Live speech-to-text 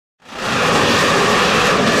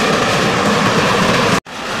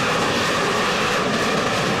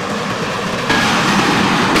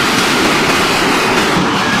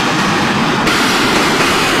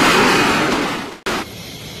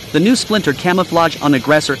The new Splinter camouflage on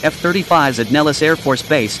Aggressor F-35s at Nellis Air Force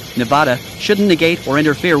Base, Nevada, shouldn't negate or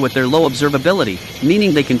interfere with their low observability,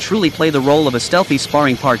 meaning they can truly play the role of a stealthy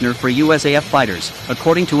sparring partner for USAF fighters,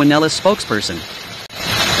 according to a Nellis spokesperson.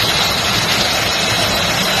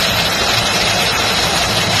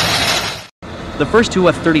 The first two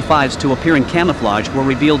F-35s to appear in camouflage were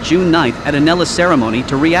revealed June 9 at a Nellis ceremony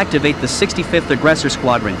to reactivate the 65th Aggressor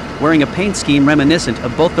Squadron, wearing a paint scheme reminiscent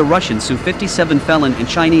of both the Russian Su-57 Felon and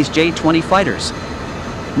Chinese J-20 fighters.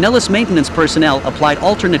 Nellis maintenance personnel applied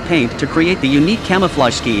alternate paint to create the unique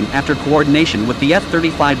camouflage scheme after coordination with the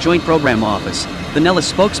F-35 Joint Program Office, the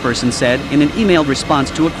Nellis spokesperson said in an emailed response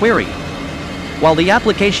to a query. While the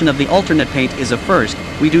application of the alternate paint is a first,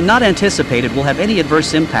 we do not anticipate it will have any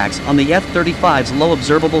adverse impacts on the F-35's low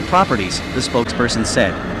observable properties, the spokesperson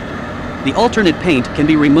said. The alternate paint can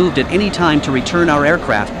be removed at any time to return our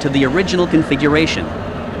aircraft to the original configuration.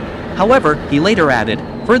 However, he later added,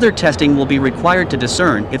 further testing will be required to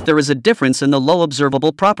discern if there is a difference in the low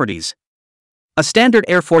observable properties. A standard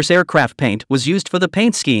Air Force aircraft paint was used for the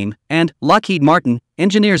paint scheme, and, Lockheed Martin,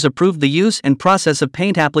 engineers approved the use and process of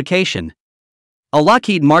paint application. A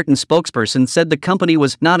Lockheed Martin spokesperson said the company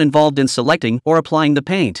was not involved in selecting or applying the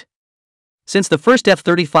paint. Since the first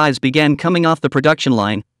F-35s began coming off the production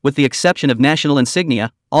line, with the exception of national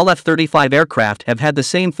insignia, all F-35 aircraft have had the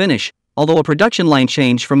same finish, although a production line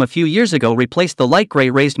change from a few years ago replaced the light gray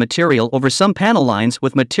raised material over some panel lines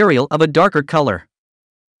with material of a darker color.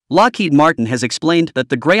 Lockheed Martin has explained that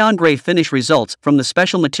the gray-on-gray finish results from the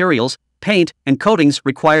special materials, paint, and coatings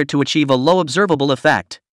required to achieve a low observable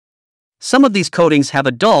effect. Some of these coatings have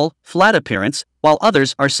a dull, flat appearance, while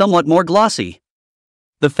others are somewhat more glossy.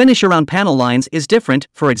 The finish around panel lines is different,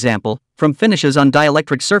 for example, from finishes on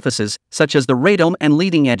dielectric surfaces, such as the radome and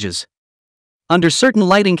leading edges. Under certain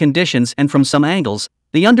lighting conditions and from some angles,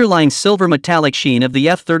 the underlying silver metallic sheen of the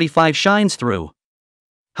F-35 shines through.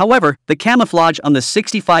 However, the camouflage on the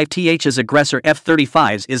 65th's Aggressor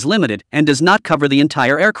F-35s is limited and does not cover the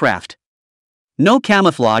entire aircraft. No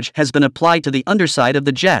camouflage has been applied to the underside of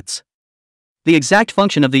the jets. The exact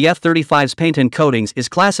function of the F-35's paint and coatings is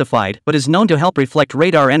classified but is known to help reflect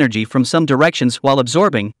radar energy from some directions while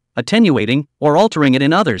absorbing, attenuating, or altering it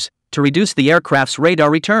in others, to reduce the aircraft's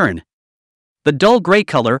radar return. The dull gray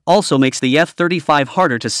color also makes the F-35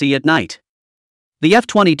 harder to see at night. The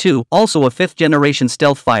F-22, also a fifth-generation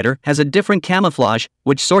stealth fighter, has a different camouflage,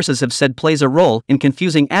 which sources have said plays a role in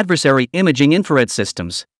confusing adversary imaging infrared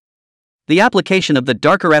systems. The application of the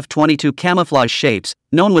darker F-22 camouflage shapes,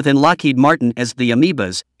 known within Lockheed Martin as the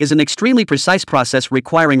amoebas, is an extremely precise process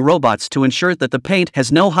requiring robots to ensure that the paint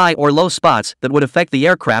has no high or low spots that would affect the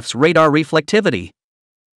aircraft's radar reflectivity.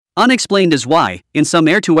 Unexplained is why, in some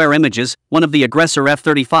air-to-air images, one of the Aggressor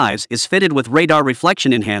F-35s is fitted with radar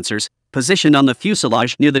reflection enhancers, positioned on the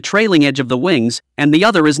fuselage near the trailing edge of the wings, and the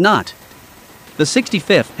other is not. The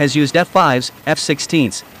 65th has used F-5s,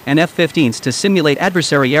 F-16s, and F-15s to simulate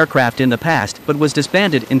adversary aircraft in the past but was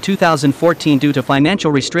disbanded in 2014 due to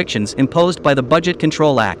financial restrictions imposed by the Budget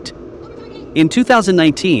Control Act. In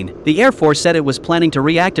 2019, the Air Force said it was planning to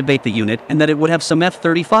reactivate the unit and that it would have some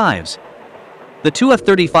F-35s. The two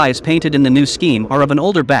F-35s painted in the new scheme are of an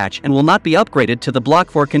older batch and will not be upgraded to the Block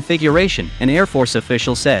 4 configuration, an Air Force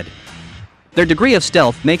official said. Their degree of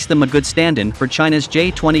stealth makes them a good stand-in for China's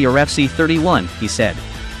J-20 or FC-31, he said.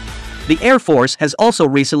 The Air Force has also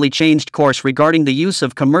recently changed course regarding the use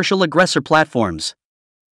of commercial Aggressor platforms.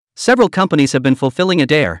 Several companies have been fulfilling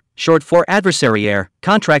ADAIR, short for Adversary Air,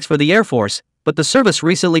 contracts for the Air Force, but the service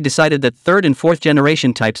recently decided that third and fourth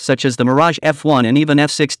generation types such as the Mirage F-1 and even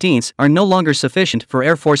F-16s are no longer sufficient for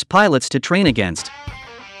Air Force pilots to train against.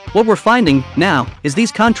 What we're finding, now, is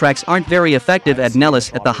these contracts aren't very effective at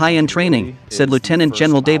Nellis at the high-end training, said Lieutenant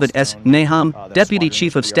General David S. Nahum, Deputy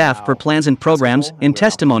Chief of Staff for Plans and Programs, in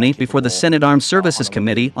testimony before the Senate Armed Services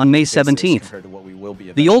Committee on May 17.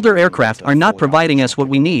 The older aircraft are not providing us what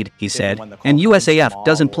we need, he said, and USAF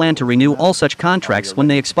doesn't plan to renew all such contracts when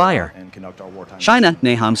they expire. China,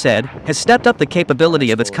 Nahum said, has stepped up the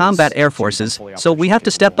capability of its combat air forces, so we have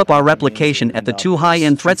to step up our replication at the two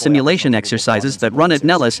high-end threat simulation exercises that run at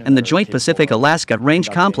Nellis and the Joint Pacific-Alaska Range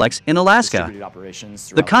Complex in Alaska.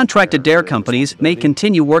 The contracted DARE companies may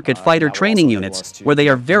continue work at fighter training units, where they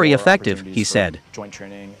are very effective, he said.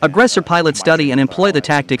 Aggressor pilots study and employ the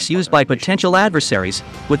tactics used by potential adversaries,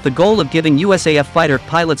 with the goal of giving USAF fighter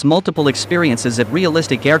pilots multiple experiences at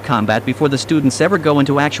realistic air combat before the students ever go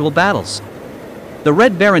into actual battles. The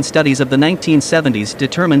Red Baron studies of the 1970s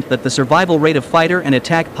determined that the survival rate of fighter and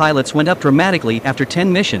attack pilots went up dramatically after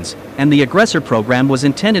 10 missions, and the Aggressor program was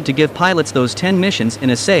intended to give pilots those 10 missions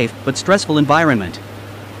in a safe but stressful environment.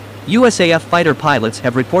 USAF fighter pilots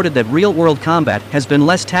have reported that real-world combat has been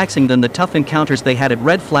less taxing than the tough encounters they had at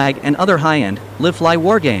Red Flag and other high-end, live-fly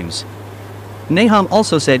wargames. Nahum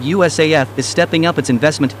also said USAF is stepping up its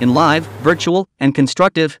investment in live, virtual, and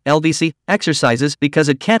constructive (LVC) exercises because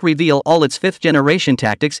it can't reveal all its fifth-generation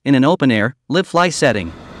tactics in an open-air, live-fly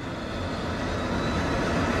setting.